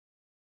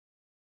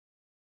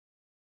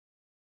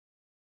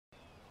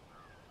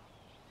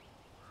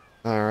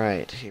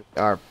Alright, here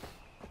we are.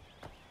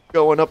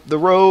 Going up the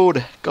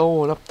road.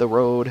 Going up the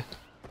road.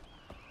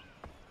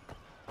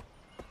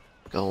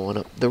 Going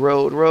up the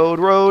road,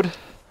 road.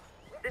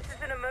 This is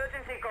an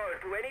emergency call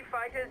to any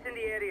fighters in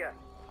the area.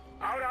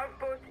 Our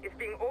outpost is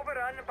being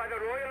overrun by the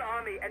Royal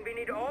Army and we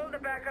need all the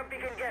backup we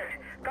can get.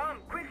 Come,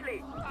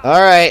 quickly!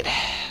 Alright.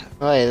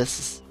 Alright, this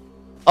is...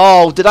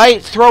 Oh, did I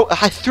throw...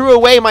 I threw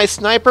away my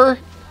sniper?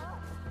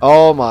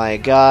 Oh my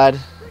god.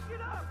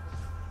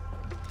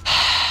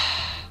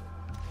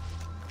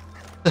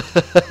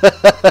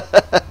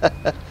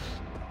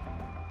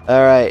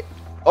 Alright.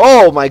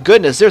 Oh my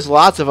goodness, there's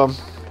lots of them.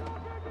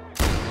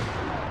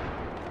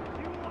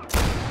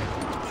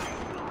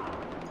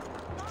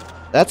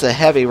 That's a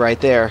heavy right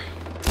there.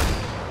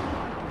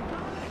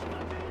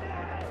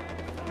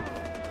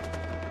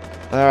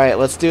 Alright,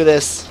 let's do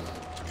this.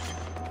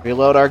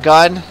 Reload our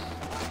gun.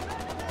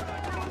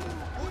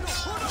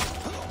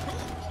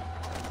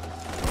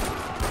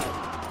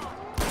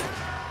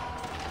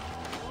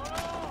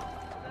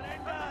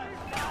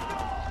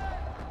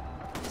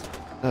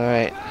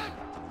 Alright.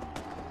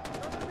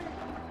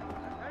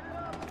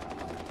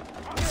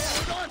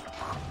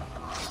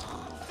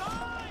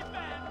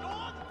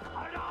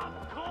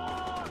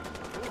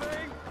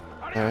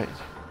 Alright.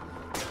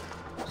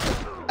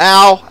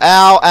 Ow!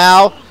 Ow!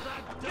 Ow!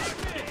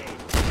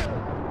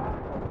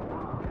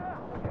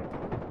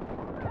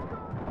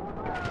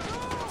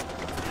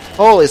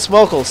 Holy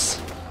smokles.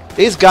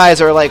 These guys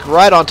are like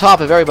right on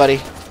top of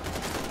everybody.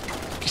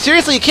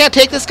 Seriously, you can't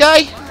take this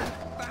guy?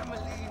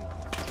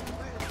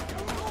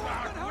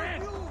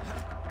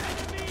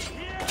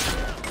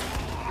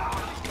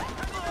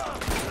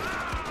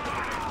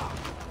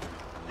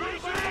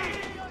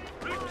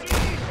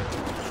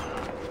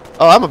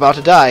 Oh, I'm about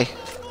to die.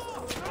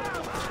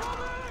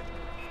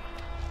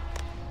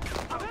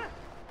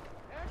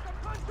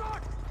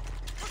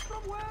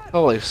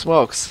 Holy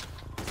smokes.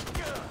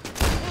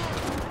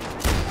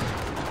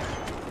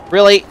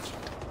 Really?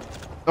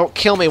 Don't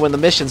kill me when the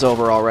mission's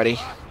over already.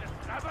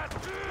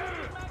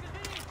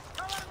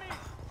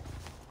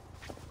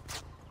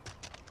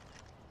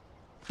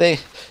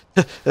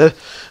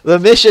 The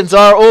missions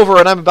are over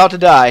and I'm about to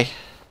die.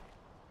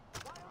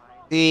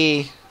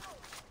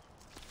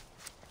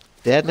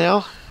 Dead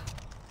now?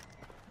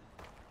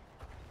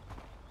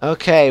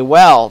 Okay,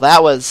 well,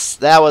 that was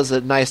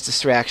a nice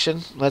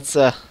distraction. Let's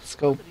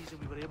go.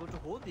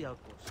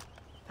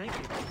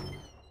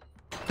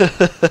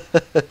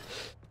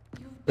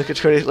 Look at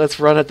Trinity. Let's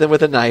run at them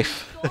with a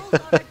knife.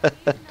 I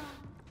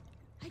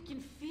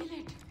can feel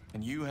it.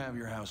 And you have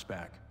your house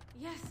back.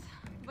 Yes,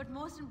 but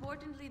most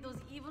importantly, those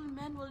evil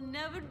men will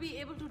never be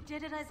able to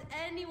terrorize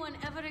anyone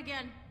ever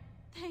again.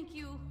 Thank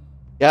you.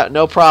 Yeah,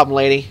 no problem,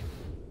 lady.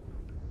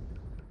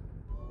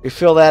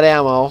 Refill that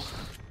ammo.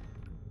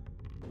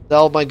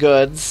 Sell my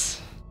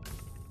goods.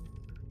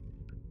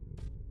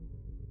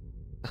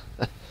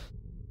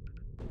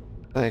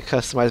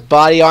 Customized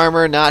body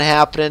armor, not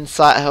happening.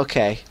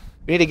 Okay.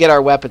 We need to get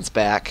our weapons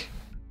back.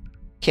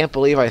 Can't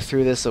believe I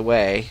threw this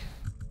away.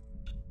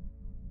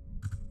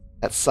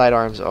 That's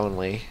sidearms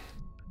only.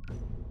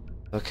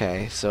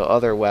 Okay, so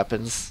other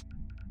weapons.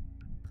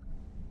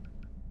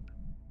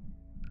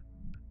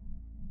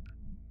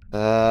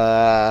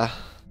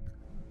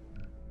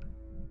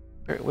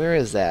 Where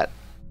is that?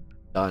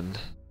 Done.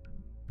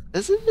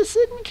 Is it a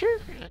signature?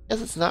 I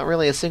guess it's not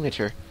really a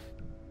signature.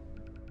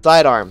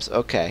 Sidearms,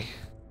 okay.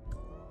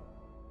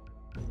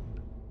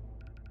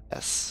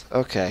 Yes,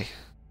 okay.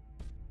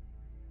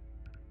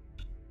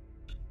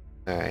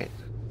 Alright.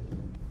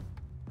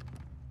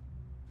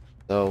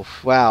 So,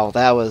 wow,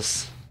 that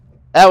was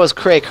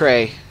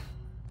cray-cray.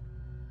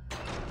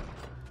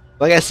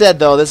 Like I said,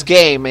 though, this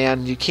game,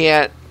 man, you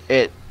can't...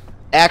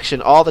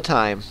 action all the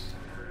time.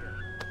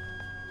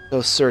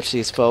 Go search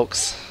these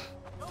folks.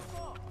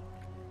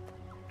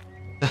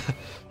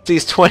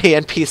 These 20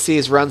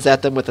 NPCs runs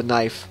at them with a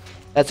knife.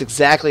 That's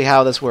exactly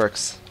how this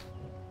works.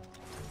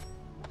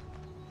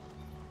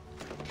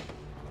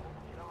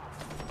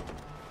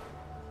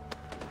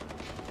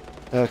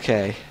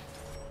 Okay.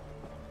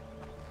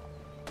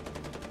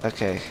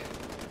 Okay.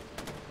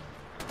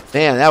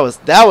 Man,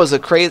 that was a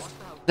crazy...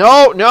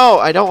 No, no,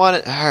 I don't want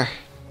it.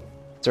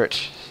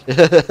 Search.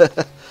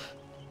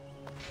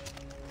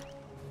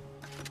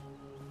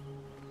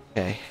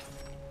 Okay. I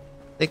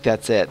think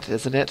that's it,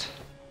 isn't it?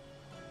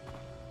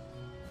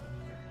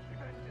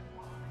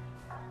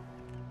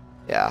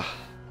 Yeah.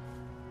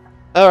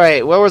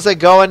 Alright, where was I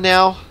going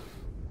now?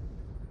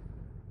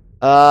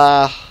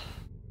 Yeah,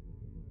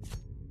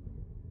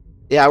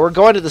 we're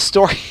going to the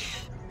story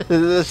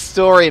the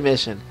story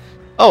mission.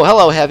 Oh,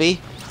 hello,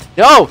 Heavy.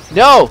 No,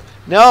 no,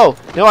 no,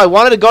 no, I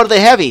wanted to go to the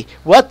Heavy.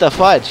 What the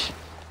fudge?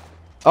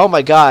 Oh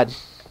my god.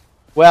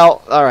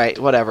 Well, alright,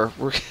 whatever.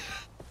 We're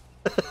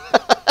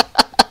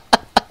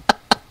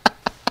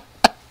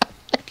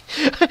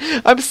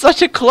I'm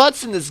such a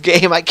klutz in this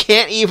game, I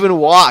can't even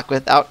walk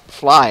without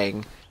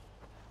flying.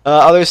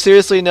 Are there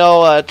seriously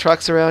no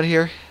trucks around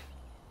here?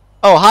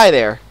 Oh, hi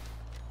there.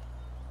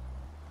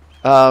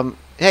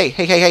 hey,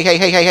 hey, hey, hey, hey,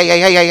 hey, hey, hey,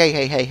 hey, hey, hey,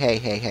 hey, hey, hey,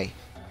 hey, hey.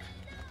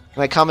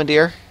 Can I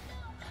commandeer?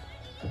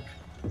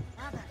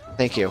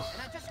 Thank you.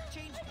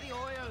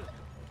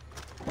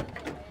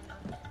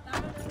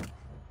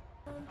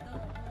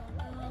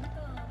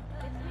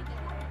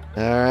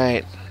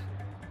 Alright.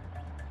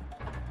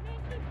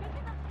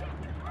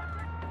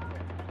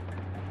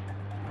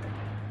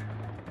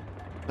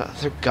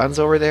 Is there guns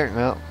over there?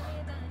 Well,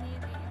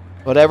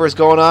 whatever's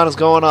going on is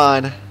going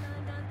on.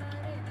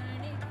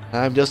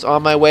 I'm just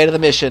on my way to the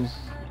mission.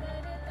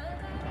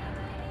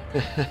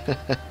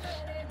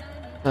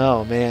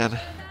 Oh, man.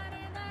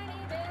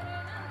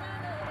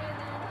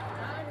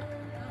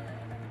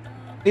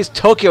 He's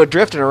Tokyo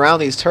drifting around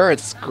these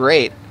turrets. It's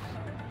great.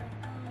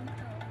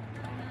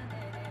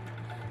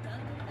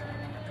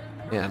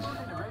 Man.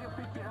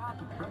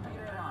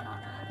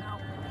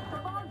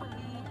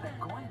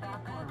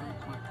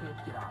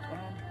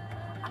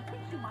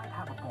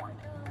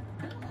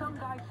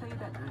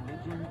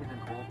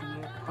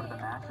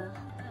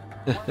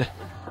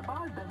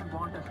 Sabal doesn't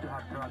want us to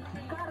have drugs.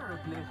 He's got to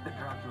replace the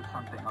drugs with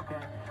something, okay?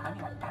 I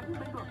mean, have you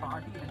been to a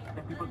party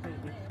and people say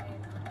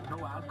it's no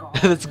alcohol?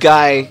 This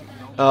guy.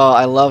 Oh,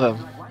 I love him.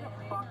 Why the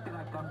fuck did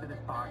I come to this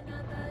party?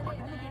 But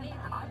then again,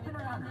 I've been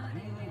around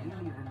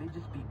really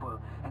religious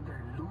people and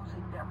they're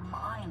losing their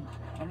minds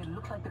and it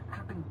looks like they're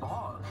tripping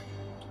balls.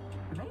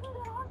 Maybe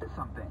they're onto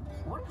something.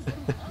 What if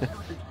getting filled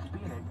with the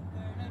spirit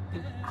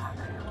is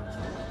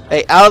actually...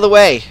 Hey, out of the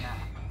way!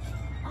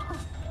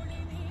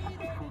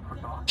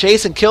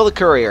 Chase and kill the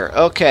courier.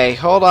 Okay,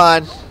 hold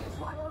on.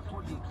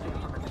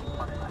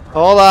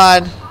 Hold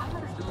on.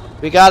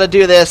 We gotta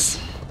do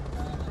this.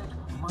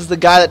 This is the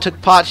guy that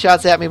took pot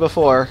shots at me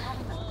before.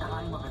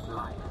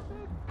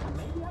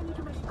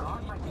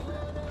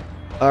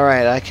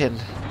 Alright, I can...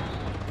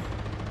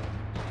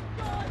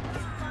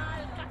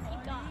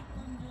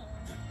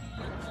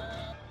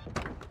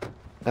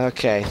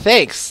 Okay,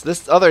 thanks.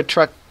 This other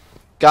truck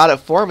got it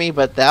for me,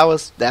 but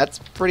that's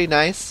pretty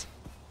nice.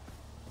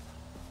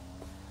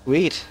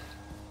 Sweet.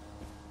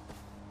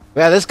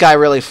 Yeah, this guy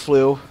really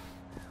flew.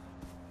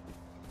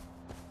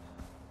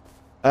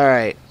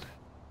 Alright.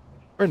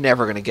 We're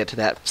never going to get to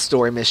that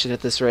story mission at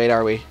this rate,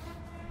 are we?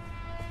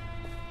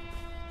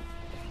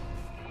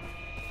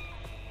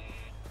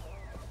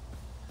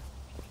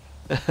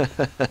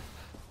 That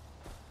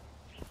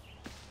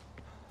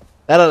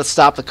ought to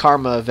stop the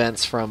karma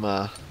events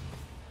from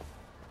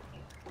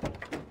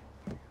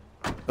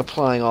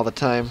applying all the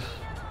time.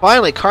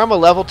 Finally, karma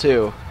level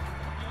 2.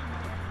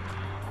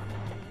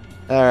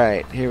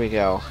 Alright, here we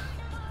go.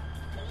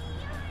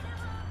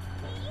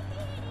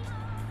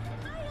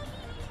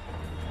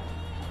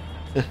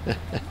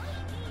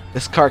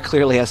 This car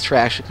clearly has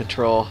traction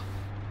control.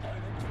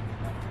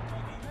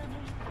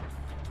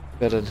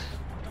 Good.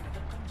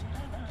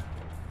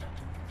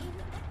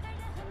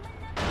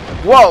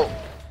 Whoa!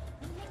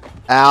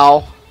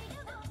 Ow.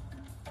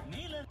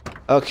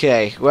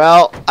 Okay,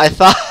 well, I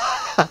thought...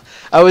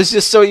 I was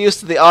just so used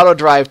to the auto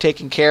drive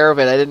taking care of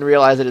it, I didn't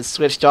realize it had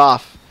switched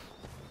off.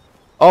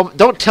 Oh,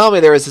 don't tell me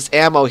there was this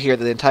ammo here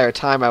the entire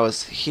time I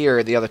was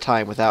here the other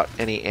time without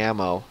any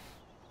ammo.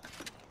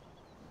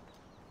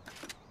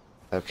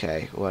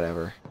 Okay,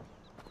 whatever.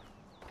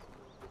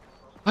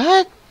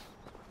 What?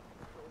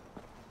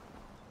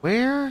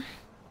 Where?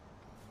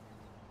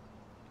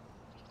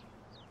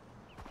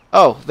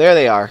 Oh, there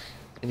they are.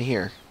 In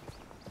here.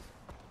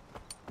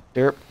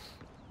 Derp.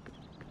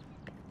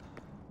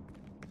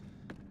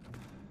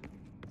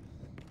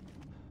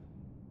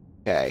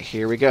 Okay,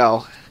 here we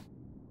go.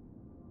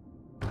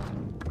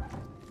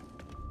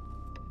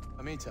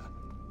 Amita.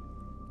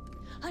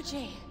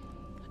 Ajay,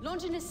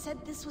 Longinus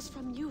said this was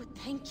from you.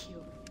 Thank you.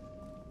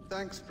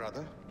 Thanks,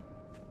 brother.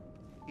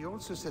 He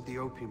also said the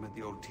opium at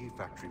the old tea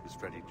factory was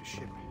ready to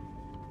ship.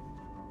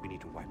 We need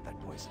to wipe that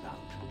poison out.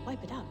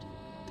 Wipe it out?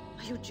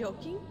 Are you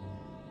joking?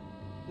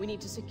 We need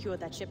to secure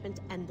that shipment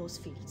and those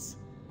fields.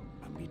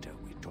 Amita,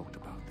 we talked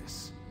about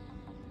this.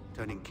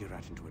 Turning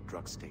Kyrat into a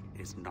drug state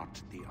is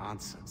not the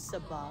answer.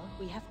 Sabal,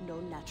 we have no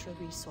natural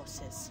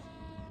resources.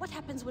 What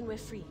happens when we're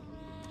free?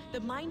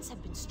 The mines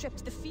have been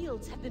stripped, the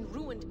fields have been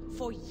ruined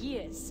for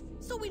years.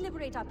 So we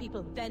liberate our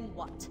people, then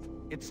what?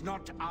 It's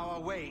not our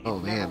way. Oh,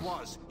 it man. never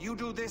was. You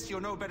do this, you're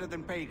no better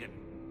than pagan.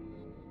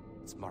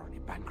 It's morally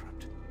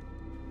bankrupt.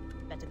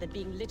 Better than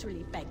being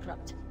literally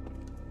bankrupt.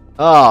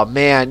 Oh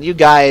man, you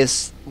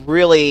guys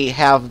really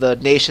have the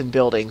nation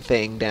building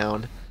thing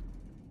down.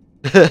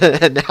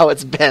 And now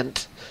it's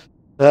bent.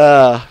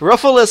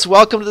 Ruffalus,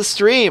 welcome to the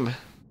stream.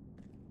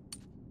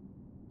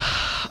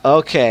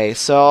 Okay,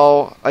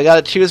 so I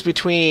gotta choose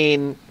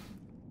between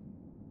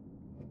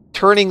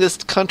turning this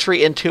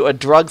country into a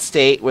drug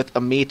state with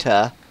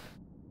Amita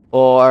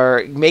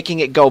or making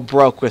it go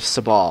broke with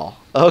Sabal.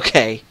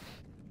 Okay.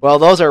 Well,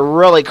 those are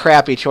really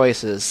crappy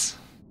choices.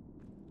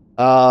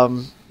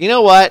 You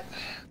know what?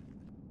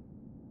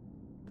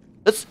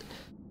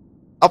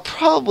 I'll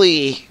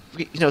probably,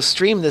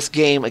 stream this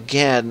game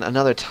again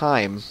another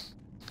time.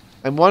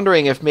 I'm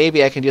wondering if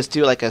maybe I can just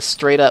do like a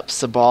straight up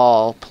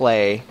Sabal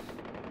play.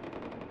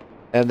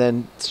 and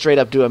then straight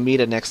up do a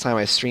Amita next time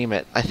I stream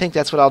it. I think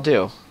that's what I'll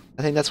do.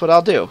 I think that's what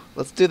I'll do.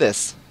 Let's do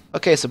this.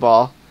 Okay,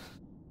 Sabal.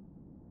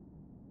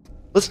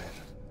 Let's...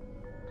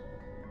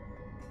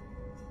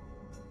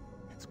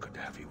 It's good to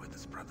have you with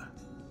us, brother.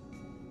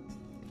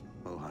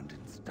 Mohan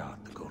didn't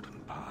start the golden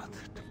path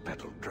to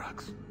peddle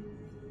drugs.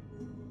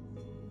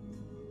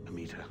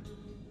 Amita,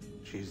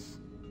 she's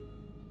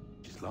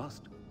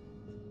lost.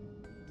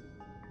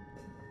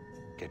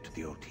 Get to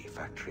the OT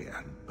factory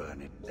and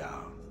burn it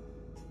down.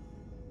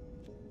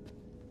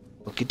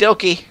 Okie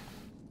dokie.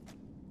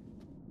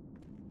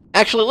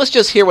 Actually, let's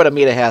just hear what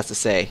Amita has to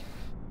say.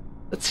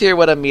 Let's hear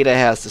what Amita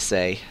has to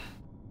say.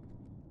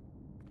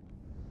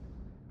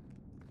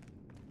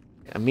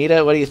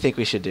 Amita, what do you think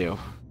we should do?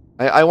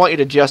 I want you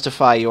to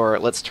justify your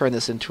let's turn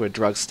this into a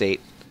drug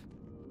state.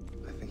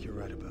 I think you're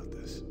right about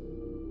this.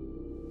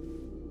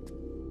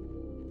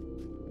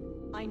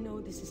 I know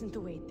this isn't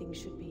the way things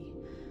should be,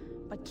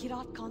 but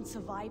Kyrat can't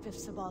survive if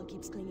Sabal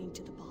keeps clinging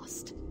to the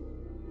past.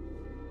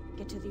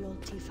 Get to the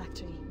old tea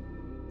factory.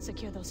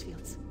 Secure those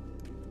fields.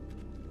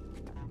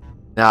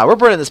 Nah, we're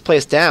burning this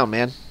place down,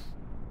 man.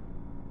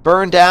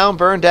 Burn down,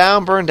 burn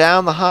down, burn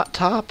down the hot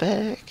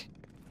topic.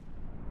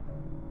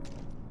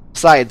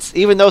 Besides,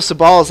 even though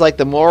Sabal is like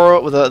the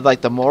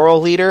moral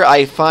leader,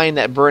 I find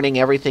that burning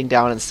everything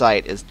down in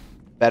sight is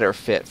better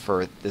fit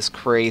for this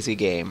crazy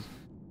game.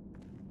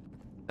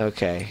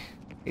 Okay,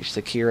 reach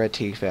the Kyrat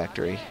tea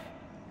factory.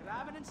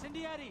 Grab an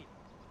incendiary.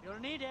 You'll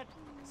need it.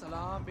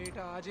 Salam, beta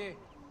Ajay.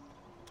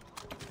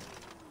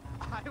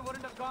 I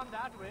wouldn't have gone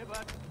that way,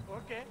 but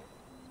okay.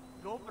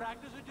 Go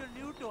practice with your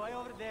new toy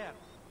over there.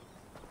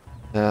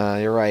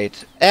 You're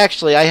right.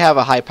 Actually, I have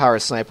a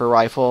high-powered sniper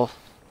rifle.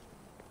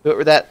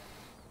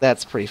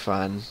 That's pretty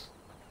fun.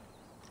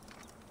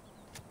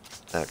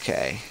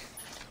 Okay.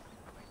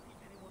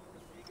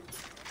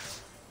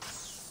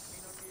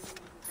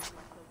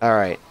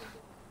 Alright.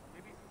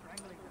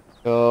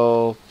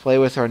 Go play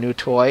with our new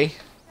toy.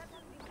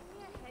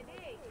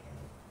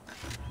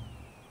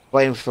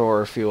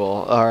 Flamethrower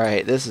fuel.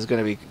 Alright, this is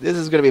gonna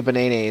be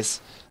bananas.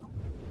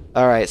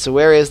 Alright, so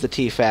where is the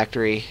tea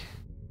factory?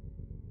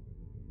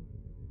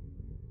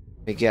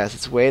 I guess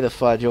it's way the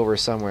fudge over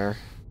somewhere.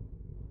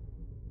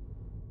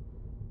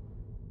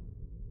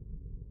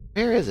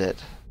 Where is it?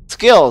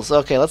 Skills!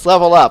 Okay, let's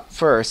level up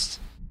first.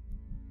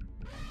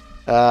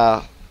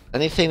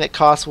 Anything that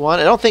costs 1?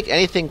 I don't think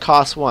anything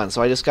costs 1,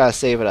 so I just gotta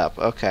save it up.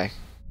 Okay.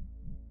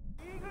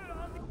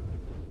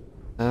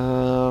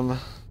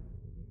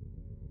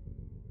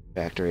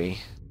 Factory.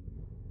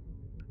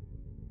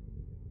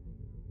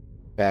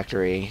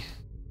 Factory.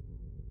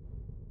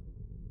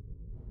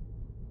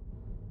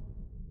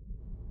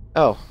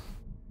 Oh.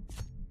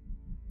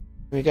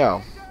 Here we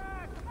go.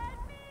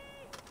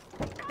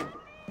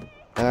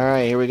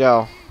 Alright, here we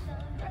go.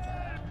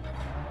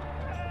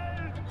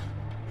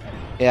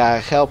 Yeah,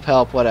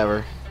 help,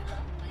 whatever.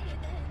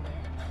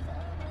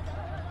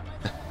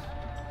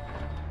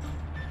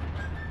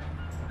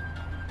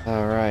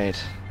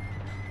 Alright.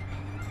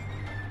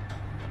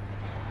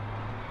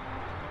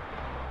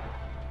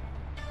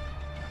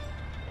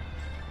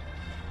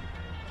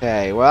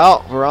 Okay,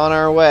 well, we're on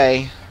our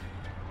way.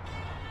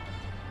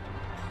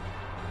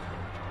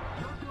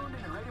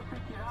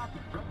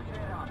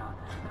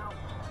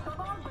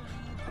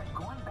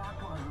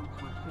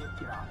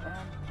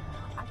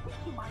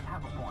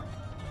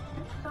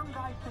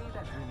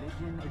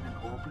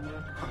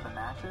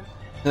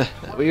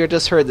 We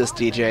just heard this,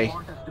 DJ.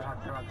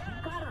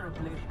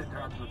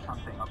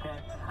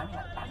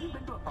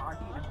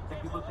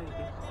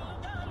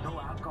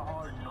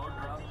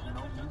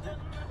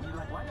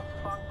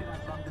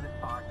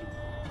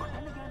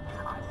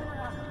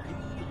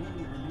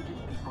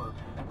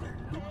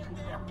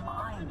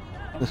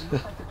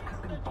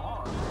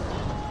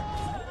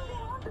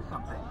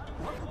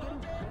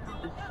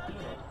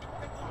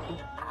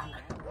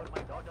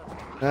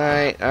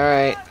 Alright.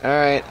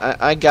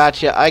 I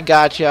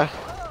gotcha.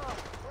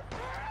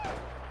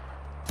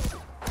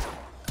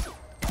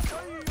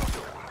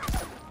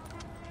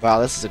 Wow,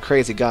 this is a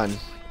crazy gun.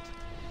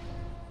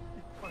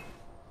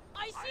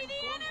 I see the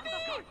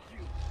enemy!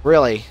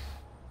 Really?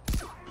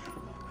 This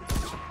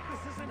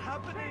isn't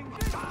happening!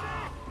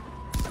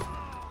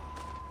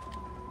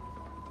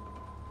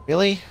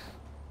 Really?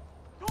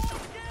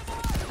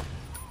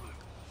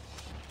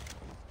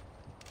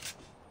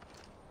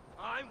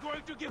 I'm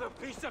going to give a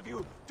piece of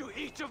you to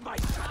each of my...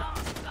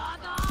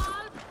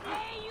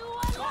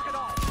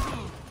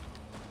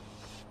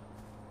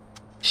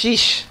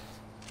 Sheesh.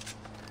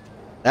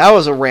 That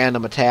was a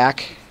random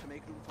attack.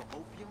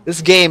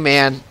 This game,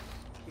 man.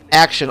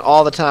 Action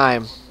all the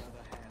time.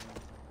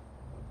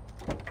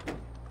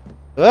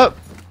 Oh!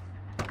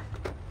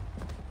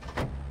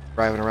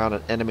 Driving around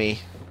an enemy.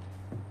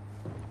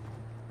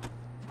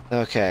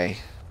 Okay.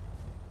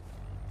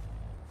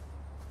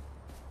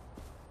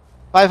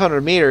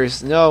 500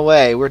 meters? No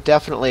way. We're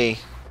definitely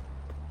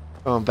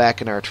going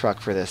back in our truck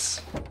for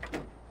this.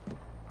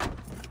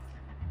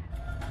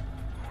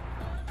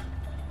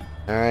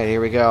 Alright,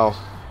 here we go.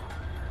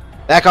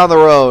 Back on the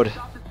road.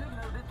 Stop the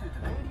signal. This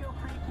is Radio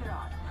Free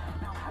Kyrat.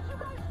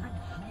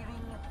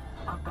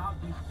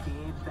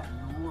 caves that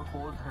Noor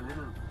holds her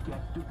little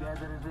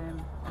get-togethers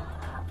in.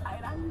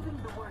 And I'm using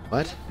the word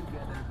What?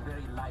 get-together is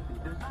very lightly.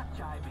 There's not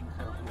jibing,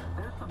 sir, here.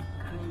 There's some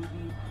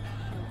crazy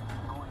shit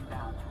going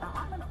down. Now,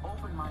 I'm an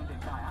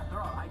open-minded guy. After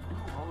all, I do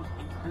host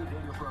a free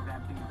radio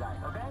program to you guys,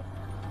 okay?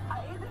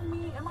 Is it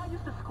me? Am I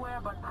just a square?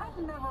 But I've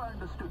never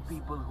understood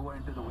people who are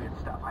into the weird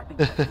stuff. I think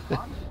that's just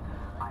fun.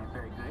 I'm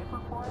very grateful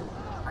for it.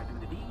 I do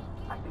the deed.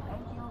 I say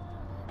thank you.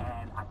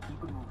 And I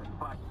keep it moving.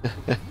 But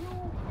if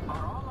you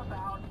are all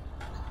about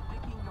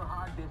sticking your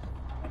hard disk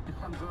into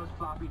some girl's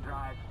floppy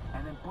drive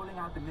and then pulling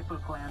out the nipple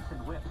clamps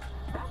and whips,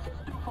 that's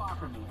just too far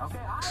for me, okay?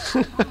 I'm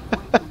way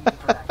too easy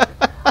for that shit.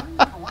 I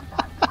remember one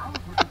time, I was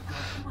with this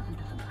girl. She was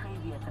into some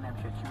crazy S&M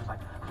shit. She was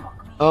like, fuck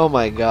me. Oh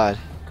my god.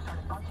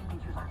 Started punching me.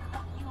 She was like,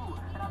 fuck you.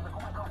 And I was like,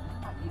 oh my god, this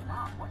is my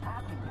Vietnam. What's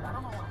happening here? I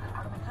don't know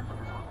how to make sense of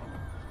this whole thing.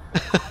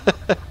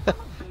 I'm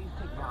a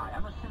basic guy.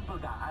 I'm a simple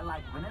guy. I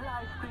like vanilla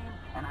ice cream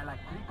and I like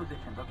 3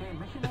 positions, okay?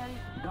 Missionary,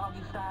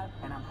 doggy style,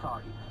 and I'm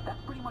sorry.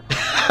 That's pretty much what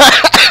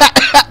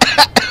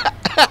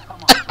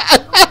Come on.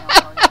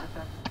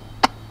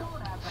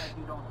 Don't act like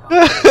you don't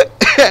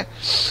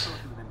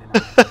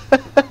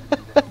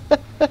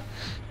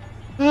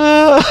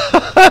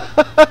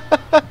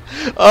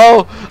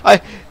Oh,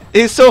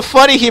 he's so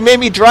funny, he made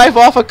me drive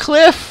off a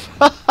cliff.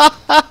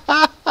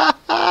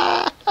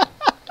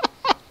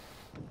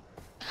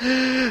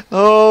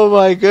 Oh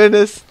my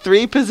goodness.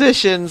 3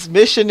 positions,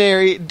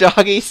 missionary,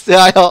 doggy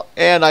style,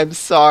 and I'm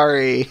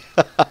sorry.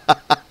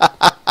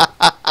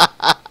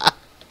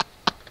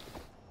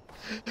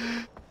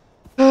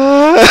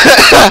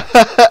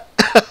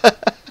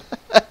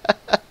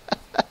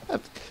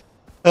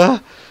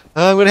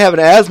 I'm going to have an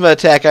asthma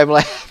attack. I'm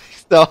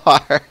laughing so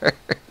hard.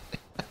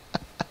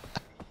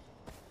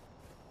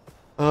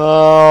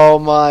 Oh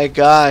my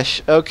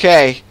gosh.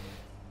 Okay.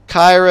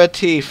 Kyrat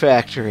Tea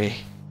Factory.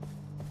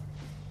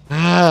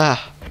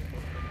 Ah.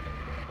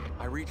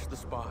 I reached the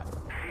spot.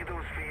 See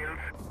those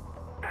fields?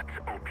 That's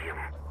opium.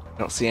 I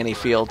don't see any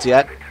fields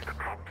yet. The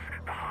crops,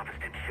 the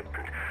harvested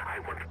shipment. I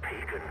want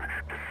Pagan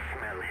to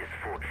smell his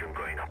fortune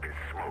going up in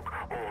smoke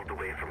all the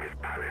way from his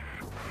palace.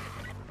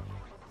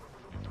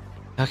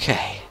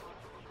 Okay.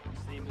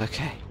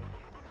 Okay.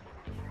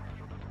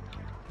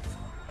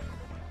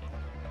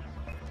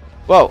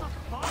 Whoa.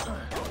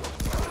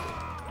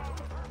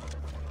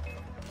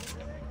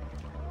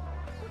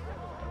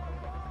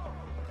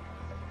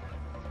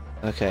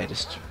 Okay,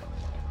 just...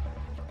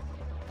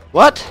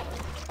 What?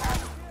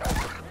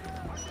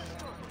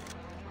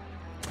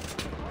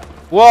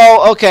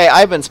 Whoa, okay,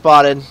 I've been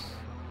spotted.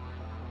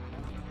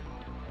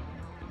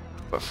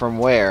 But from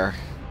where?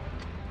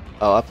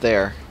 Oh, up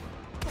there.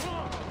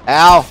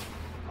 Ow!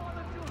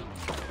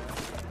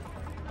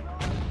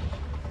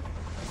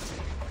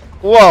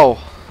 Whoa!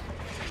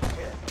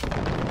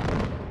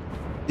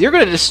 You're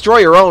gonna destroy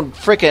your own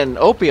frickin'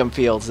 opium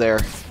fields there.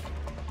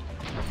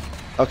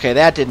 Okay,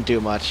 that didn't do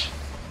much.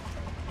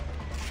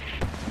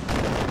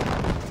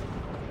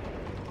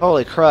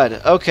 Holy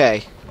crud.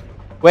 Okay.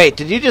 Wait,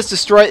 did you just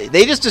destroy...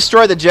 They just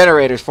destroyed the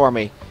generators for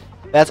me.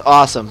 That's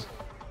awesome.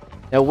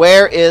 Now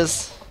where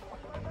is...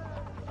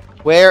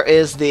 Where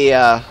is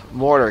the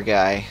mortar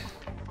guy?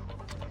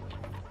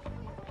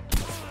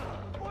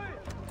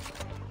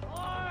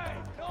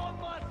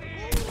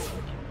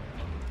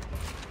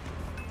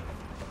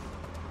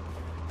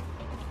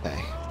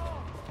 Okay.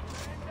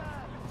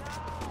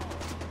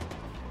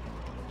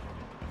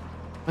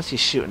 What's he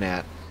shooting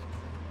at?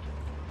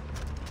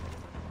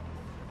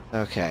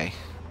 Okay.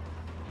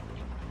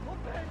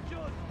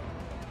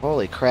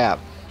 Holy crap.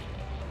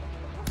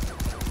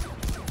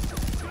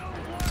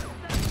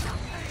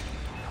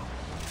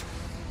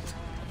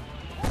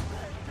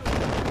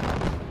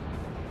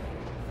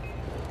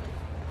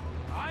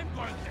 I'm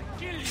going to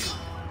kill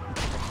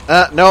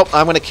you. Nope,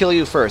 I'm gonna kill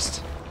you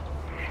first.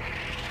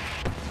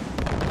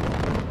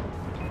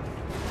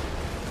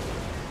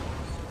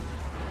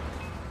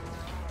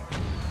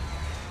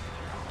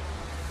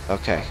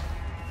 Okay.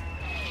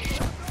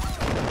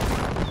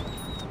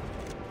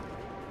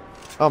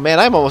 Oh man,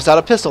 I'm almost out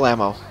of pistol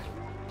ammo.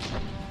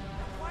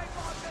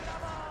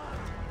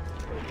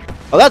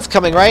 Oh, that's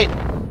coming right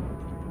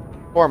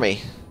for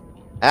me.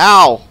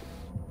 Ow!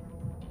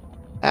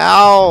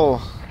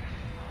 Ow!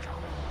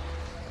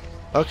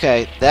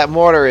 Okay, that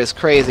mortar is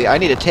crazy. I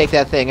need to take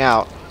that thing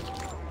out.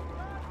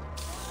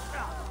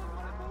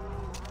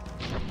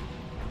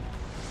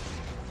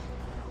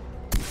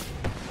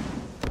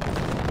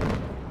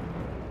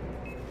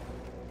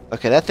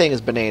 Okay, that thing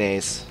is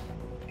bananas.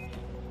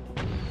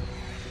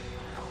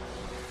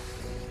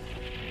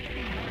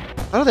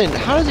 How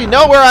does he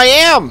know where I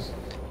am?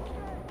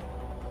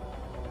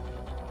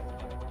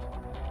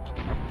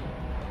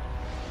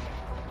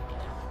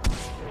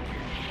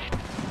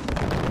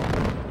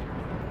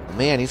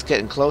 Man, he's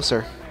getting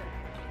closer.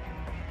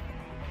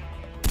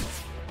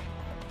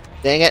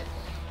 Dang it.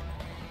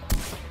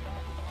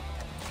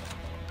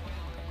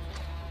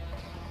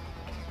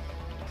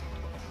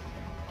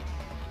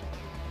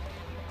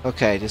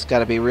 Okay, just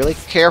gotta be really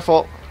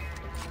careful.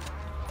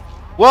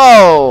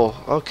 Whoa!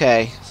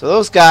 Okay, so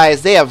those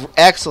guys, they have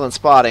excellent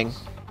spotting.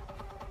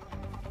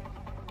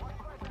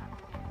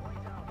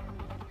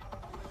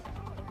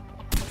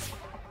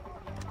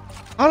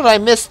 How did I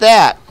miss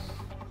that?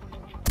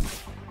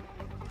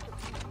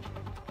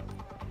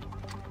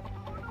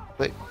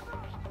 Wait.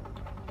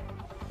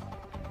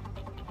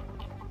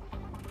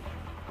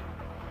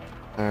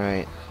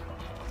 Alright.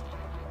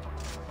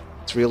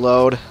 Let's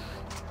reload.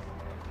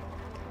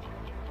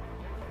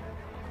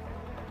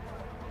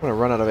 I'm gonna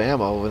run out of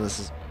ammo when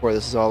before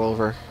this is all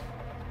over.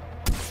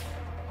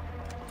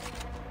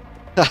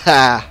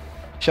 Haha!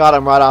 Shot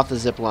him right off the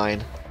zip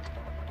line.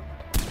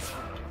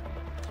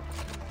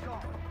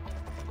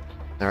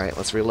 Alright,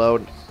 let's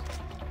reload.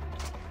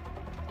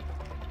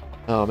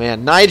 Oh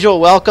man, Nigel,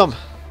 welcome!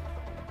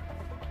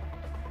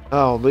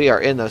 Oh, we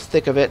are in the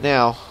thick of it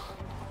now.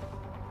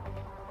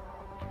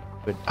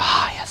 Good.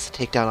 Ah, yes,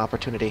 takedown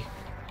opportunity.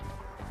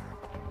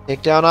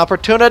 Takedown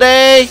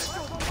opportunity!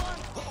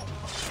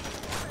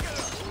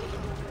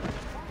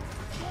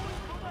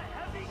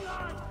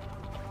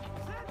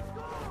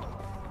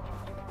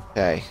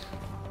 Okay.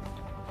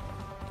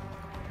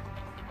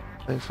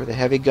 Going for the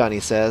heavy gun, he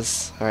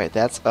says. Alright,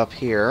 that's up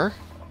here.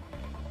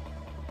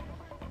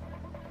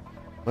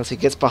 Once he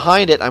gets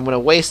behind it, I'm going to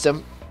waste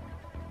him.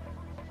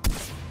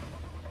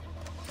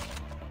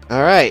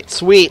 Alright,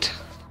 sweet.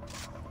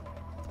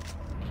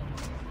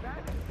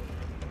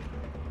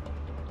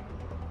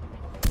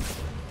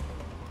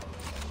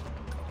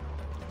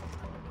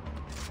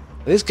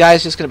 Are these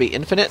guys just going to be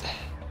infinite?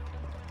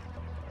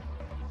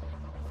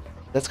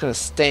 That's going to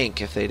stink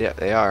if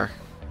they are.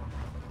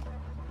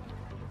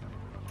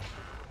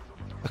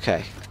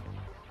 Okay.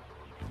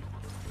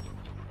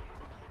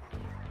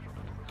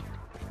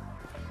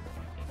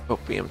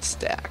 Opium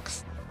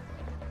stacks.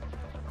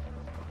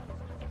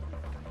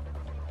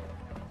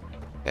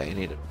 Okay, I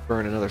need to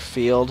burn another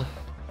field.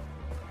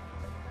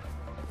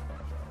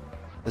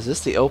 Is this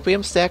the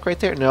opium stack right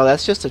there? No,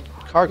 that's just a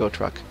cargo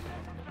truck.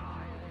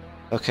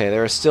 Okay,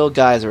 there are still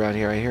guys around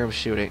here. I hear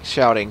them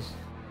shouting.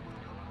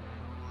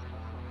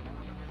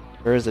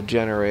 Where's the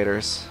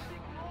generators?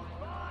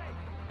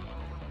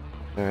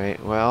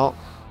 Alright, well.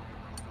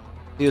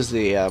 Use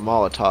the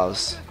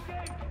Molotovs.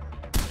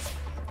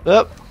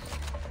 Oop!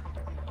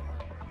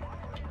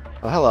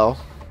 Oh, hello.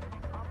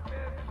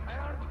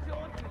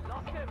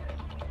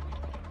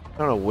 I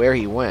don't know where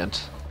he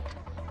went.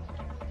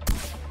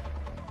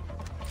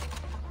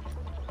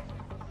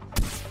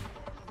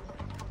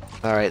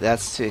 Alright,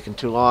 that's taking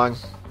too long.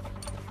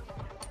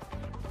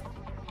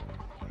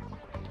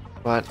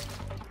 Come on.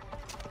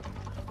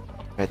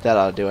 Alright, that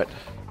ought to do it.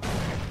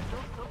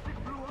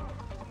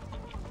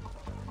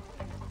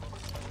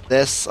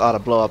 This ought to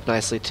blow up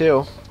nicely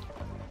too.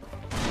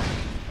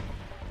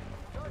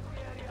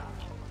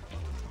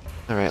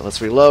 Alright,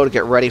 let's reload,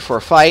 get ready for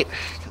a fight.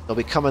 They'll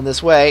be coming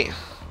this way.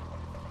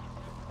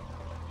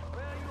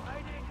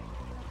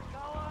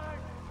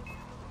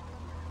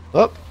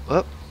 Whoop,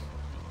 whoop.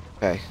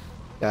 Okay,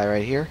 guy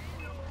right here.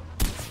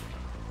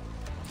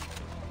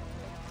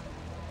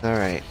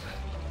 Alright.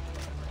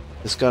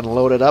 This gun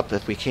loaded up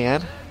if we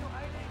can.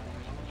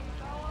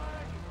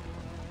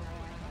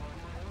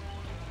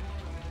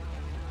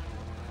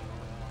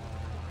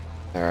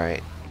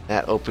 Alright,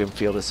 that opium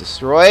field is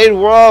destroyed.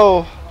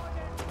 Whoa!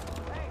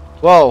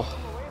 Whoa!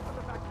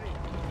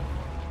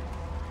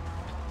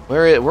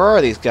 Where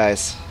are these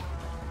guys?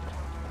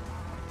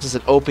 This is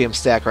an opium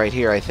stack right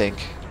here, I think.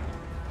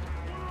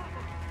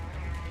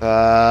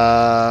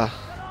 Ah,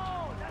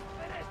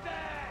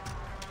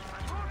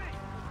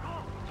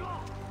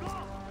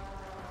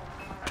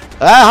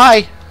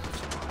 hi!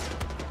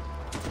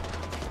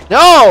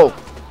 No!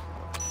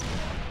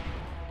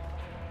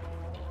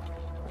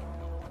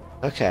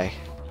 Okay.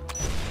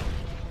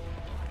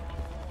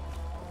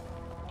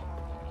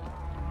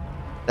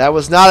 That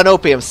was not an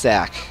opium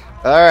stack.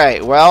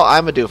 Alright, well,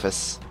 I'm a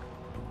doofus.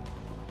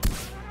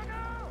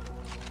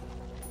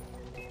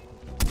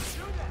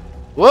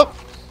 Whoop!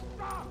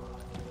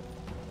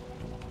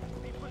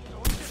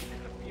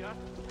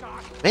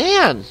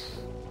 Man!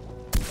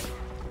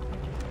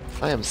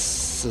 I am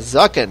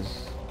sucking.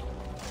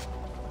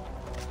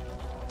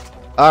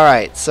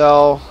 Alright,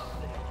 so...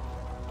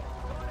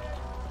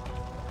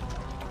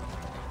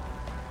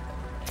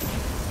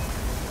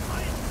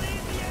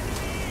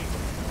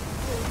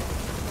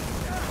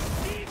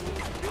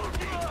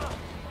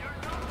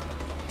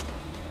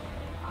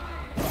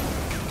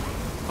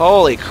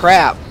 Holy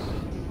crap.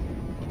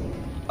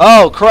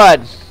 Oh,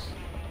 crud.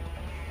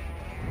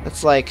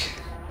 That's like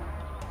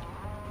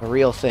a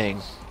real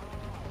thing.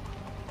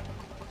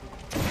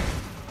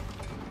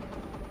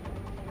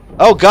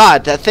 Oh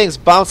god, that thing's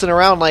bouncing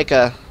around like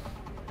a...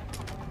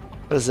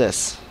 What is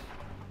this?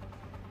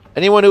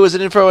 Anyone who is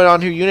an info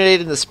on who urinated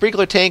in the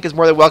sprinkler tank is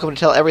more than welcome to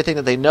tell everything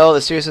that they know. The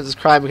seriousness of this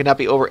crime cannot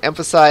be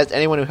overemphasized.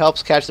 Anyone who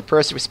helps catch the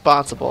person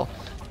responsible.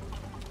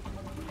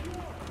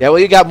 Yeah, well,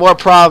 you got more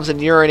problems than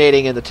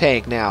urinating in the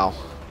tank now.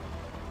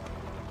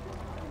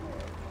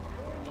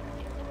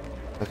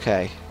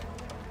 Okay.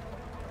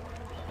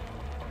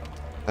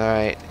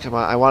 Alright, come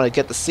on. I want to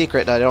get the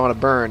secret and I don't want to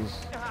burn.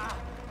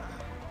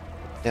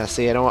 Yeah,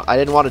 see, I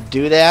didn't want to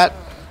do that.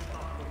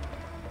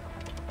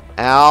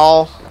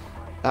 Ow.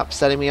 Stop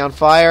setting me on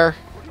fire.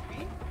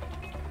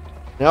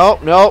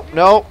 Nope, nope,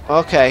 nope.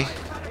 Okay.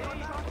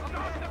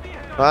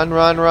 Run,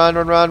 run, run,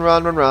 run, run,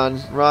 run, run,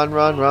 run. Run,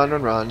 run, run,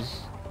 run, run.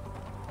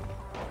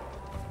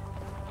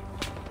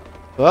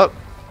 Whoop.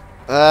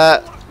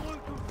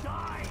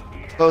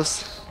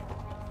 Close.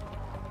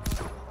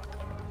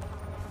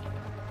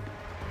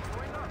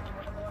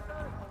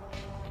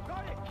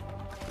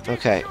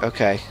 Okay,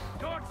 okay.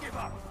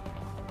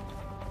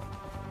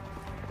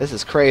 This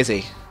is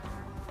crazy.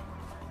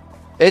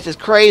 It is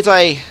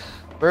crazy!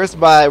 Where's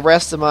my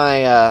rest of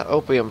my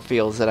opium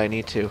fields that I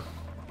need to?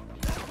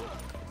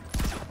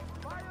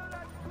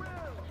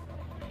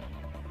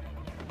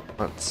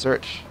 Come on,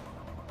 search.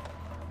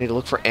 Need to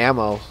look for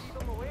ammo.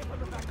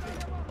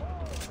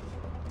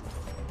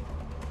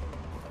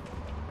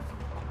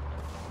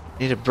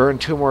 Need to burn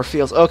 2 more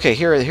fields. Okay,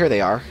 here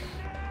they are.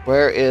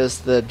 Where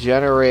is the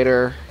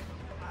generator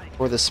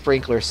for the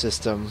sprinkler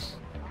system?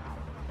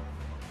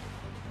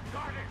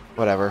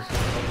 Whatever.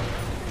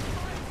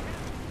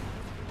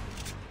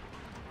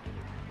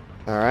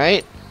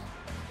 Alright.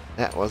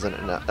 That wasn't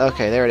enough.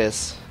 Okay, there it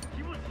is.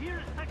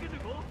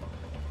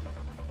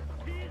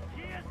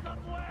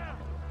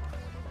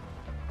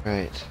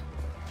 Right.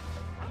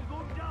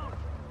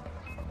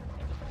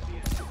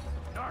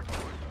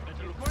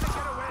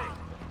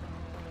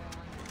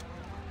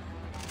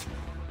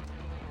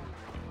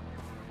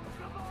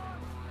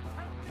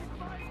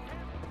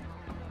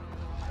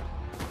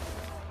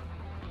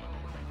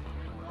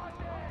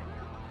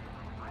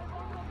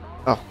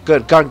 Oh,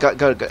 good. Gun, gun,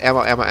 gun, gun.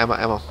 Ammo, ammo, ammo,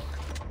 ammo.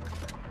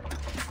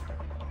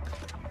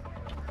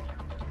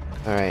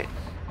 Alright.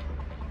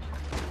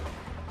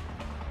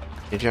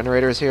 Any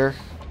generators here?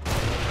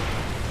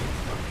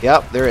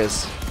 Yep, there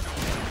is.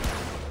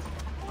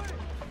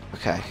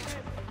 Okay.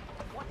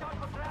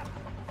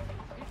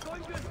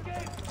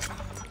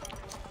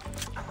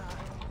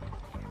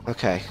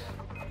 Okay.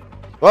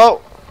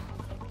 Whoa!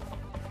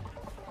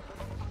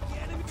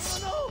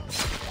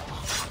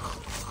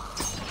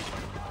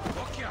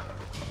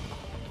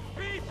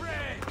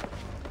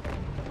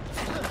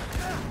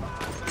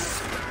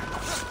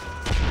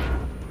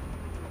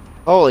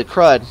 Holy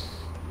crud.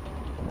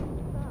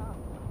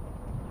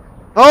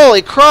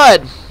 Holy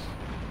crud!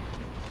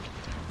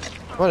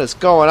 What is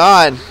going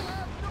on?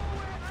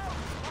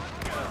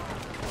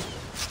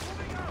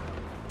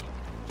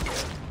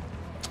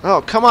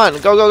 Oh, come on.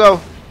 Go, go,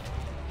 go.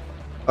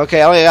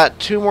 Okay, I only got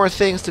 2 more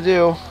things to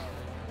do.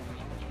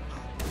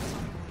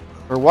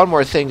 Or 1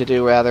 more thing to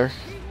do, rather.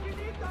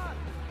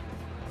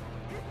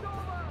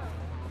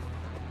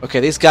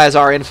 Okay, these guys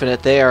are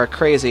infinite. They are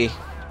crazy.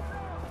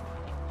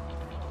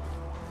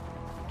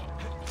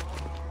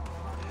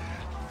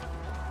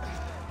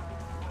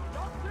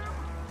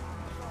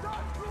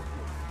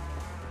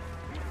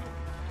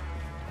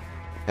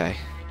 Okay.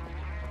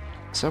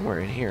 Somewhere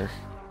in here.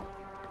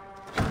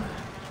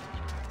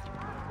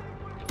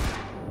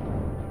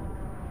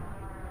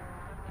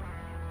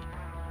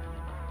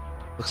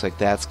 Looks like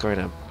that's going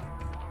to...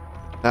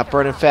 not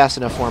burning fast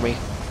enough for me.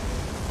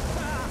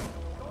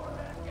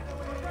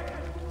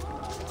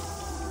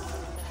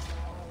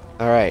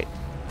 Alright.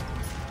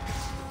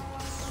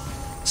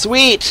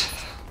 Sweet!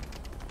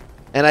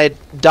 And I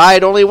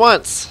died only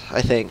once,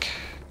 I think.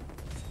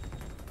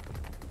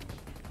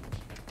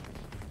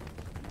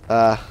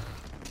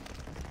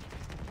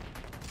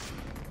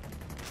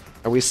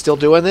 Are we still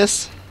doing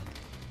this?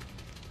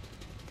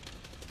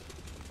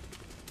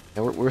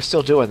 Yeah, we're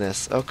still doing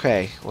this.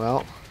 Okay,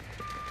 well.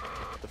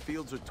 The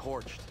fields are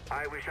torched.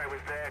 I wish I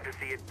was there to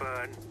see it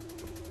burn.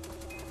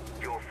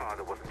 Your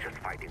father wasn't just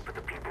fighting for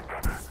the people,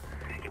 brother.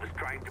 He was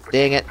trying to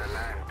Dang it. protect the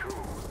land, too.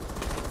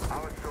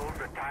 Our souls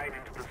are tied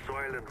into the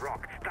soil and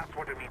rock. That's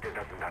what Anita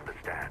doesn't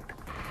understand.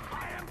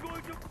 I am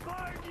going to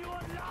burn you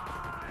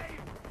alive!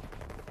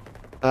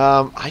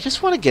 I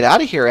just want to get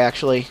out of here,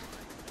 actually.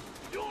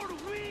 You're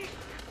weak!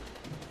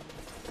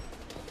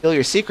 Kill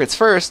your secrets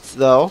first,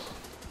 though.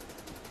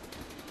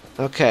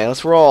 Okay,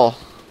 let's roll.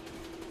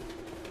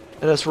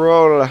 Let us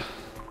roll.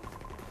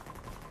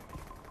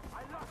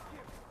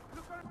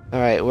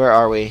 Alright, where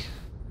are we?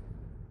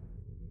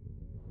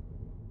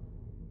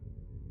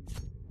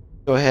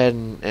 Go ahead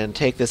and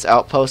take this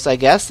outpost, I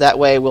guess. That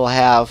way we'll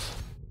have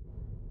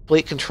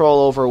complete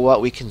control over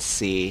what we can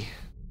see.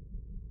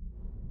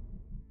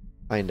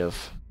 Kind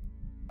of.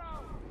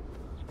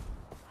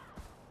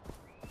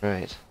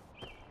 Right.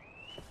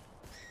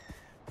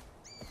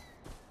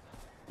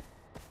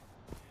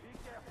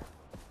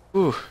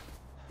 Ooh.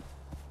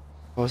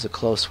 That was a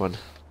close one.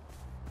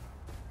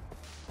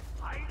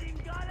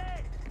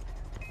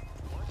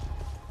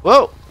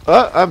 Whoa!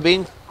 I'm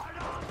being...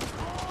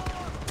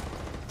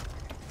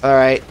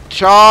 Alright.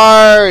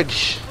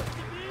 Charge!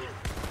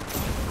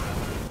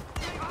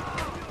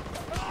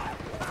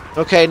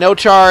 Okay, no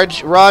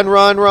charge. Run,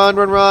 run, run,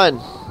 run,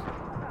 run.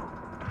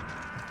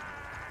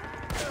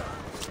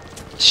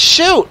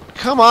 Shoot!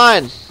 Come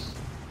on!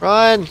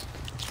 Run!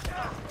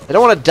 I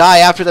don't want to die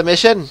after the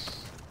mission.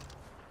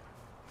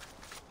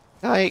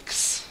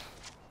 Yikes.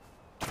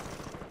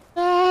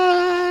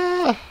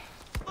 Ah.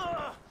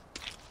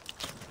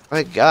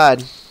 My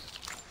God.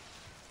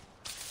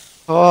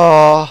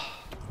 Oh.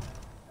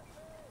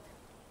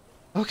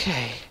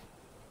 Okay.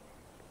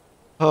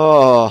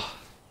 Oh.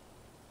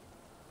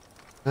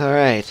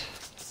 Alright.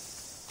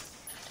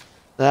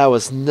 That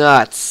was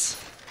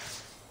nuts.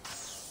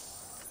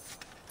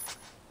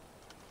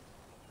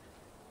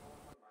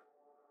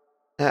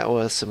 That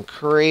was some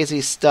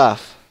crazy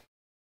stuff.